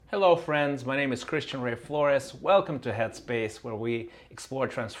Hello friends, my name is Christian Ray Flores. Welcome to Headspace, where we explore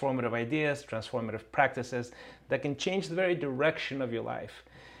transformative ideas, transformative practices that can change the very direction of your life.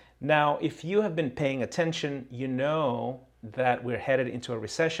 Now, if you have been paying attention, you know that we're headed into a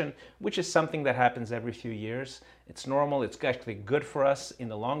recession, which is something that happens every few years. It's normal, it's actually good for us in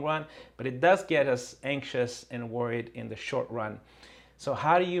the long run, but it does get us anxious and worried in the short run. So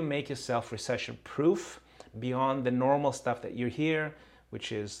how do you make yourself recession proof beyond the normal stuff that you hear,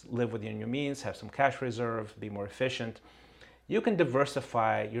 which is live within your means, have some cash reserve, be more efficient? You can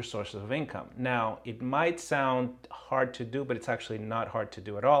diversify your sources of income. Now, it might sound hard to do, but it's actually not hard to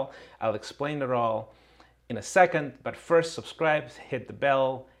do at all. I'll explain it all in a second, but first subscribe, hit the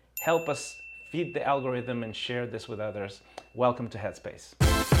bell, help us feed the algorithm and share this with others. Welcome to Headspace.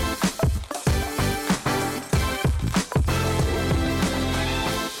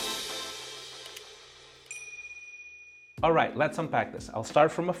 All right, let's unpack this. I'll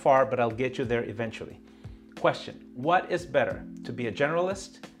start from afar, but I'll get you there eventually. Question: what is better, to be a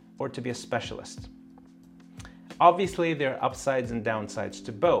generalist or to be a specialist? Obviously, there are upsides and downsides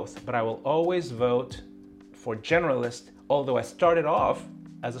to both, but I will always vote for generalist, although I started off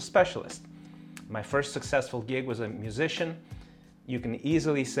as a specialist. My first successful gig was a musician. You can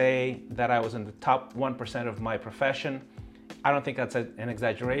easily say that I was in the top 1% of my profession. I don't think that's an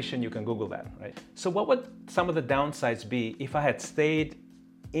exaggeration. You can Google that, right? So what would some of the downsides be if I had stayed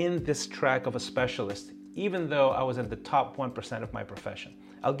in this track of a specialist, even though I was in the top 1% of my profession?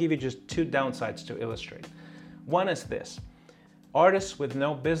 I'll give you just two downsides to illustrate. One is this: artists with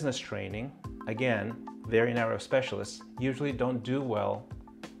no business training, again, very narrow specialists, usually don't do well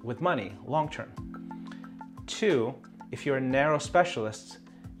with money long term. Two, if you're a narrow specialist,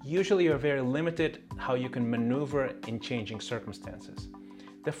 usually you're very limited how you can maneuver in changing circumstances.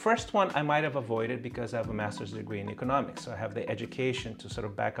 The first one I might have avoided because I have a master's degree in economics, so I have the education to sort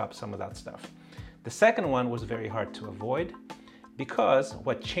of back up some of that stuff. The second one was very hard to avoid because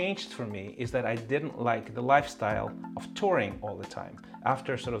what changed for me is that I didn't like the lifestyle of touring all the time.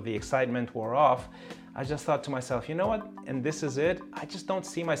 After sort of the excitement wore off, I just thought to myself, you know what, and this is it. I just don't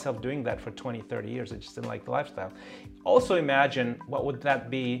see myself doing that for 20, 30 years. I just didn't like the lifestyle. Also imagine what would that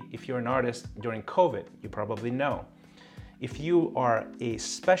be if you're an artist during COVID. You probably know. If you are a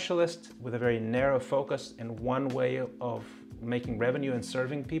specialist with a very narrow focus and one way of making revenue and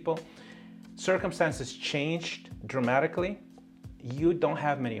serving people, circumstances changed dramatically, you don't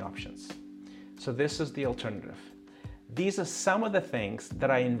have many options. So this is the alternative. These are some of the things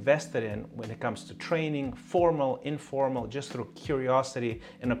that I invested in when it comes to training, formal, informal, just through curiosity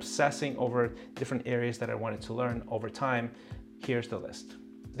and obsessing over different areas that I wanted to learn over time. Here's the list.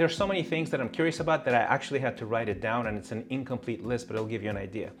 There's so many things that I'm curious about that I actually had to write it down, and it's an incomplete list, but it'll give you an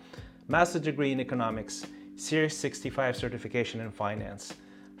idea. Master's degree in economics, Series 65 certification in finance,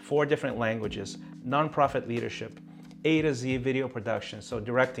 4 different languages, nonprofit leadership, A to Z video production, so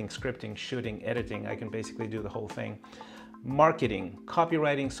directing, scripting, shooting, editing, I can basically do the whole thing. Marketing,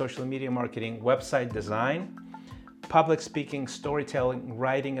 copywriting, social media marketing, website design, public speaking, storytelling,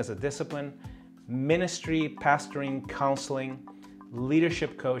 writing as a discipline, ministry, pastoring, counseling,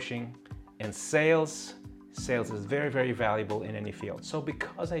 leadership coaching, and sales. Sales is very, very valuable in any field. So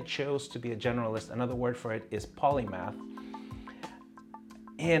because I chose to be a generalist, another word for it is polymath,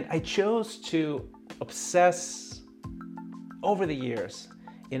 and I chose to obsess over the years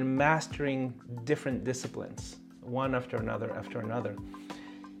in mastering different disciplines, one after another,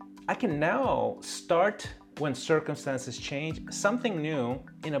 I can now start, when circumstances change, something new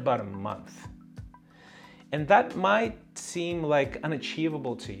in about a month. And that might seem like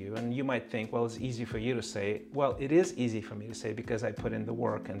unachievable to you, and you might think, well, it's easy for you to say. Well, it is easy for me to say because I put in the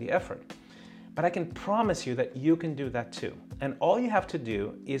work and the effort. But I can promise you that you can do that too. And all you have to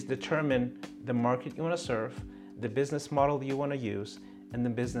do is determine the market you want to serve, the business model you want to use, and the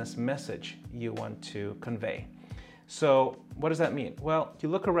business message you want to convey. So what does that mean? Well, you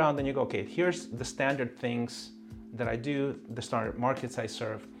look around and you go, okay, here's the standard things that I do, the standard markets I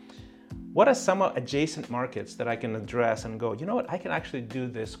serve. What are some adjacent markets that I can address and go, you know what, I can actually do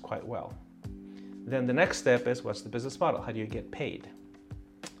this quite well? Then the next step is, what's the business model? How do you get paid?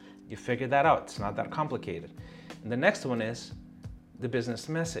 You figure that out. It's not that complicated. And the next one is the business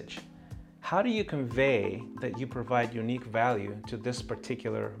message. How do you convey that you provide unique value to this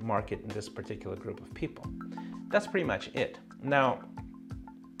particular market and this particular group of people? That's pretty much it. Now,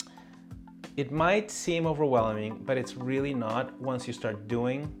 it might seem overwhelming, but it's really not once you start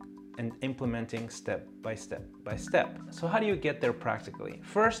doing and implementing step by step by step. So how do you get there practically?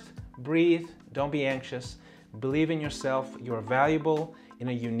 First, breathe, don't be anxious, believe in yourself, you're valuable in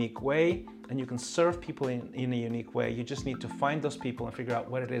a unique way, and you can serve people in a unique way. You just need to find those people and figure out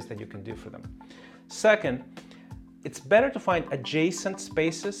what it is that you can do for them. Second, it's better to find adjacent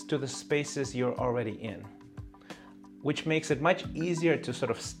spaces to the spaces you're already in, which makes it much easier to sort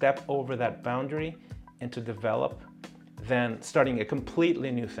of step over that boundary and to develop than starting a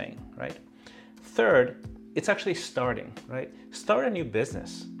completely new thing, right? Third, it's actually starting, right? Start a new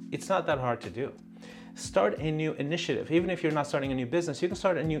business. It's not that hard to do. Start a new initiative. Even if you're not starting a new business, you can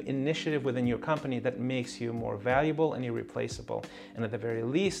start a new initiative within your company that makes you more valuable and irreplaceable. And at the very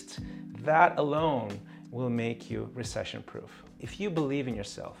least, that alone will make you recession-proof. If you believe in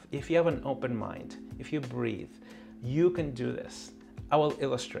yourself, if you have an open mind, if you breathe, you can do this. I will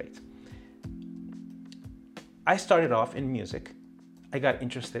illustrate. I started off in music. I got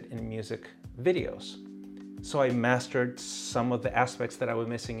interested in music videos. So I mastered some of the aspects that I was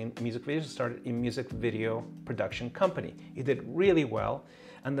missing in music videos, started a music video production company. It did really well,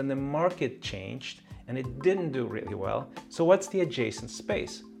 and then the market changed and it didn't do really well. So what's the adjacent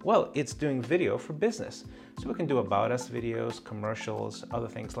space? Well, it's doing video for business. So we can do about us videos, commercials, other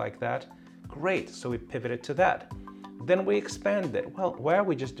things like that. Great, so we pivoted to that. Then we expanded. Well, why are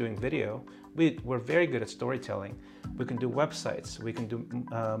we just doing video? We're very good at storytelling. We can do websites, we can do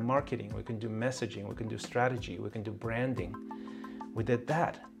marketing, we can do messaging, we can do strategy, we can do branding. We did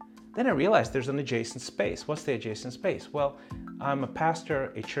that. Then I realized there's an adjacent space. What's the adjacent space? Well, I'm a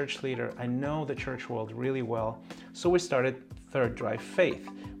pastor, a church leader. I know the church world really well. So we started Third Drive Faith,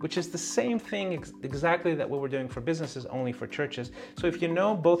 which is the same thing exactly that we were doing for businesses, only for churches. So if you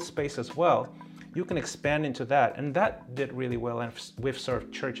know both spaces well, you can expand into that. And that did really well. And we've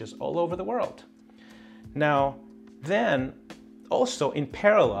served churches all over the world. Now, then also in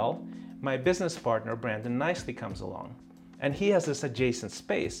parallel, my business partner, Brandon Nicely, comes along. And he has this adjacent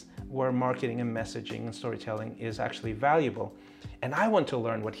space where marketing and messaging and storytelling is actually valuable. And I want to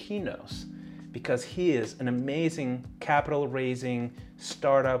learn what he knows because he is an amazing capital raising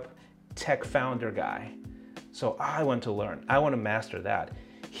startup tech founder guy. So I want to learn. I want to master that.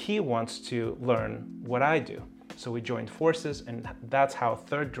 He wants to learn what I do. So we joined forces, and that's how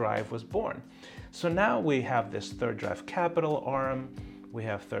Third Drive was born. So now we have this Third Drive Capital arm, we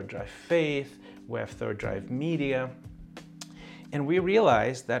have Third Drive Faith, we have Third Drive Media. And we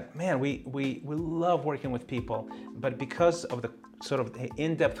realized that, man, we love working with people, but because of the sort of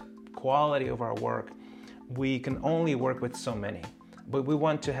in-depth quality of our work, we can only work with so many. But we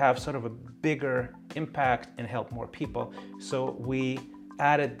want to have sort of a bigger impact and help more people. So we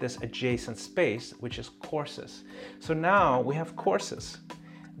added this adjacent space, which is courses. So now we have courses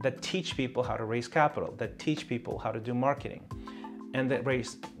that teach people how to raise capital, that teach people how to do marketing, and that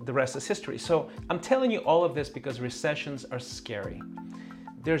the rest is history. So I'm telling you all of this because recessions are scary.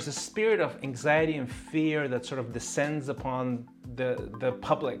 There's a spirit of anxiety and fear that sort of descends upon the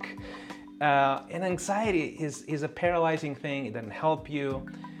public. And anxiety is a paralyzing thing. It doesn't help you.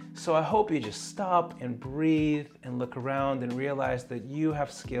 So I hope you just stop and breathe and look around and realize that you have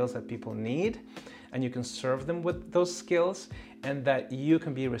skills that people need and you can serve them with those skills, and that you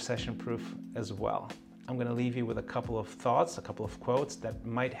can be recession-proof as well. I'm going to leave you with a couple of thoughts, a couple of quotes that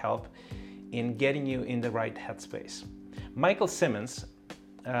might help in getting you in the right headspace. Michael Simmons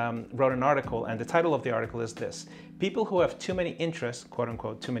wrote an article, and the title of the article is this: people who have too many interests, quote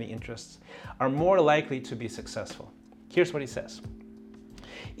unquote, too many interests, are more likely to be successful. Here's what he says.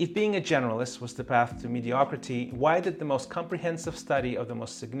 If being a generalist was the path to mediocrity, why did the most comprehensive study of the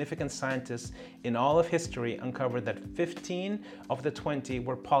most significant scientists in all of history uncover that 15 of the 20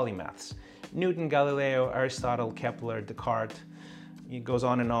 were polymaths? Newton, Galileo, Aristotle, Kepler, Descartes, it goes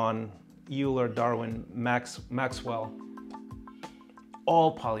on, Euler, Darwin, Maxwell,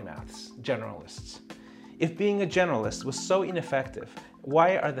 all polymaths, generalists. If being a generalist was so ineffective,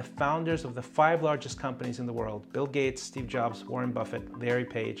 why are the founders of the 5 largest companies in the world, Bill Gates, Steve Jobs, Warren Buffett, Larry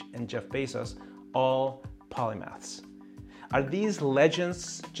Page, and Jeff Bezos, all polymaths? Are these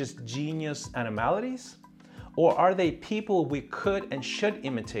legends just genius anomalies? Or are they people we could and should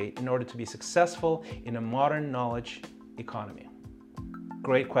imitate in order to be successful in a modern knowledge economy?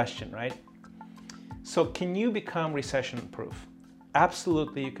 Great question, right? So can you become recession-proof?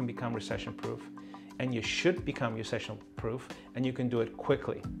 Absolutely, you can become recession-proof. And you should become recession-proof, and you can do it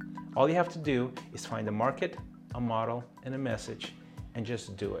quickly. All you have to do is find a market, a model, and a message, and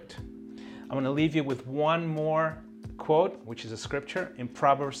just do it. I'm going to leave you with one more quote, which is a scripture in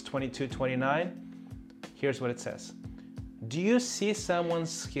Proverbs 22:29. Here's what it says. Do you see someone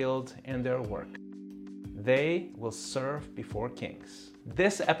skilled in their work? They will serve before kings.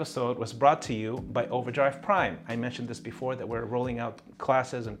 This episode was brought to you by Overdrive Prime. I mentioned this before, that we're rolling out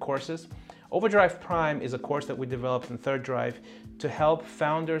classes and courses. Overdrive Prime is a course that we developed in Third Drive to help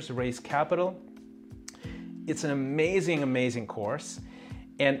founders raise capital. It's an amazing, amazing course.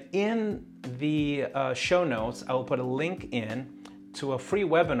 And in the show notes, I will put a link in to a free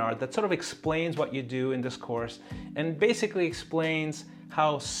webinar that sort of explains what you do in this course and basically explains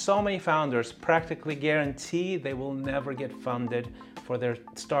how so many founders practically guarantee they will never get funded for their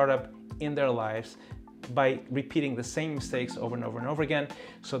startup in their lives by repeating the same mistakes over and over and over again.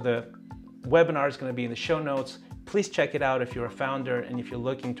 So the webinar is going to be in the show notes. Please check it out if you're a founder and if you're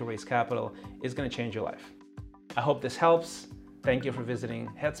looking to raise capital. It's going to change your life. I hope this helps. Thank you for visiting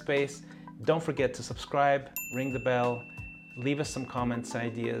Headspace. Don't forget to subscribe, ring the bell, leave us some comments,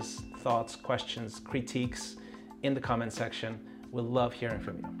 ideas, thoughts, questions, critiques in the comment section. We'll love hearing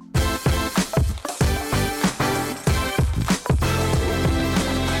from you.